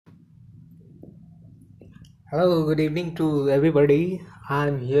Hello, good evening to everybody.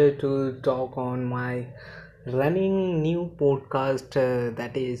 I'm here to talk on my running new podcast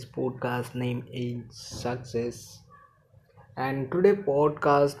that is podcast name is Success. And today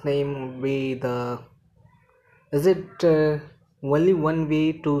podcast name would be the is it only one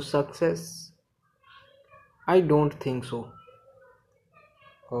way to success? I don't think so.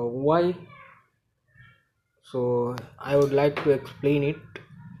 Why? So I would like to explain it.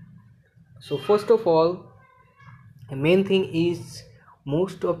 So first of all, the main thing is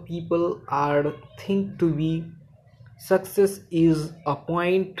most of people are think to be success is a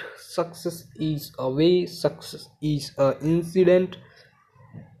point, success is a way, success is a incident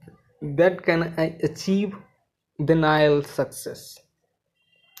that can I achieve, then I'll success.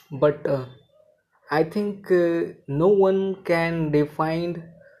 But I think no one can define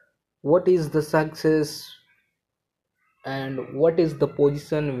what is the success and what is the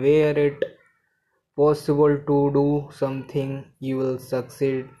position where it possible to do something you will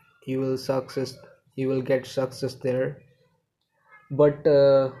succeed, you will success, you will get success there. But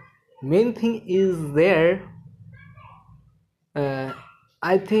main thing is there, uh,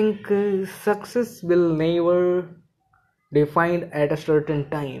 I think success will never defined at a certain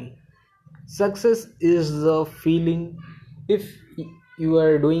time. Success is the feeling. If you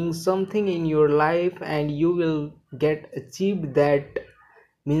are doing something in your life and you will get achieved, that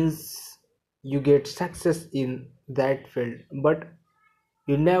means you get success in that field. But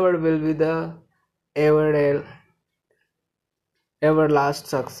you never will be the ever everlast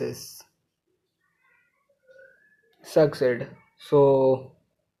succeed. So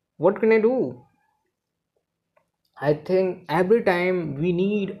what can I do? I think every time we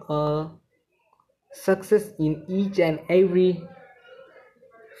need a success in each and every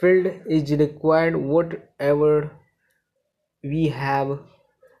field is required, whatever we have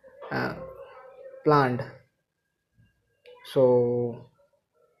uh, planned. So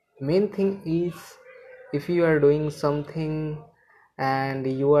main thing is, if you are doing something and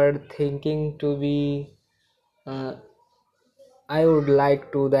you are thinking to be uh, I would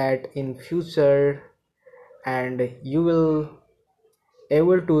like to that in future, and you will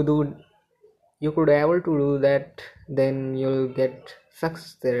able to do, you could able to do that, then you'll get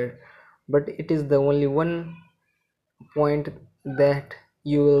success there. But it is the only one point that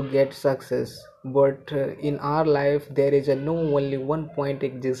you will get success. But in our life there is a no only one point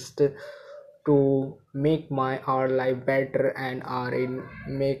exists to make my our life better and our in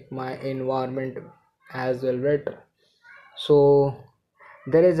make my environment as well better. So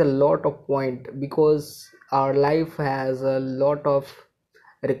there is a lot of point, because our life has a lot of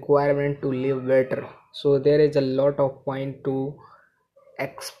requirement to live better. So there is a lot of point to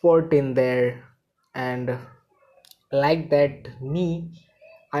export in there. And like that, me,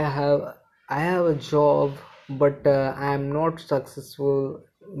 I have a job, but I am not successful,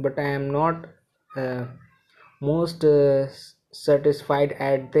 but I am not uh, most satisfied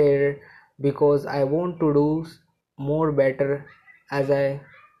at there, because I want to do more better as I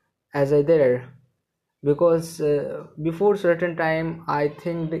there. Because before certain time I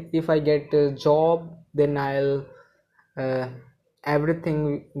think that if I get a job, then I'll uh,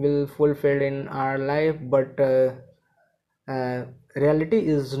 everything will fulfilled in our life. But reality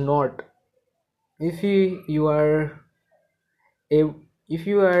is not. If you are if, if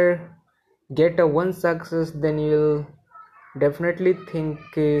you are get a one success, then you'll definitely think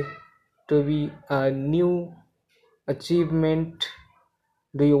to be a new achievement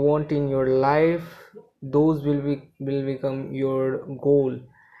do you want in your life. Those will become your goal.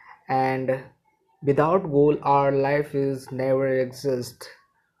 And without goal our life is never exist.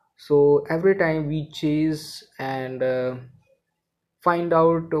 So every time we chase and find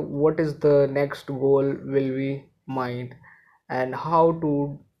out what is the next goal will be mind, and how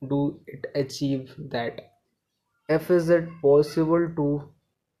to do it achieve that. If is it possible to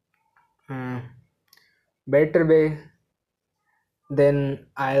uh, better way, then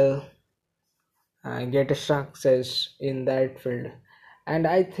I'll get a success in that field. And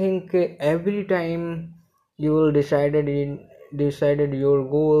I think every time you will decided your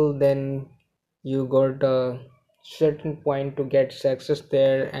goal, then you got a certain point to get success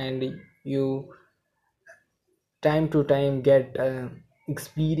there. And you time to time get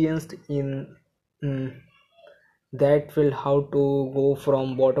experienced in mm, that will how to go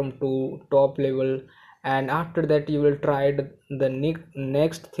from bottom to top level. And after that you will try the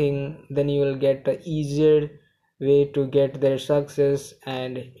next thing, then you will get a easier way to get their success.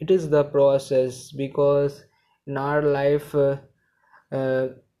 And it is the process, because in our life uh,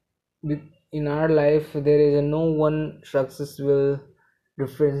 in our life there is no one success will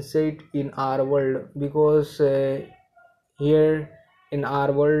differentiate in our world, because here in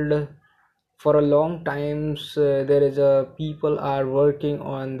our world for a long times there is a people are working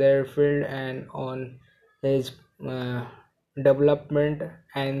on their field and on his uh, development,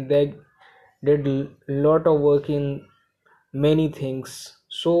 and they did lot of work in many things.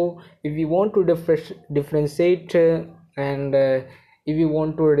 So if you want to differentiate and if you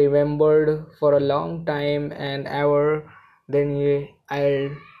want to remember for a long time and ever, then I'll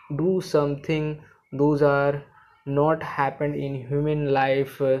do something those are not happened in human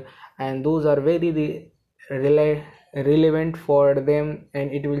life, and those are very relevant for them,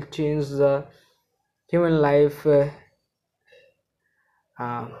 and it will change the human life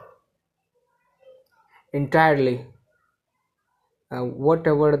uh, entirely,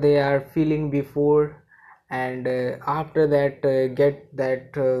 whatever they are feeling before, and after that get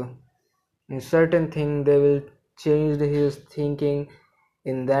that certain thing, they will change his thinking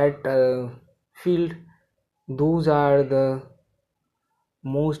in that field. Those are the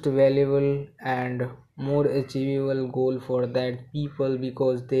most valuable and more achievable goal for that people,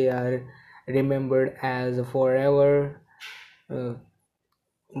 because they are remembered as forever uh,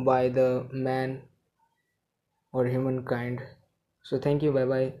 by the man or humankind. So thank you, bye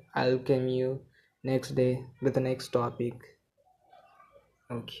bye. I'll come you next day with the next topic.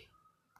 Okay.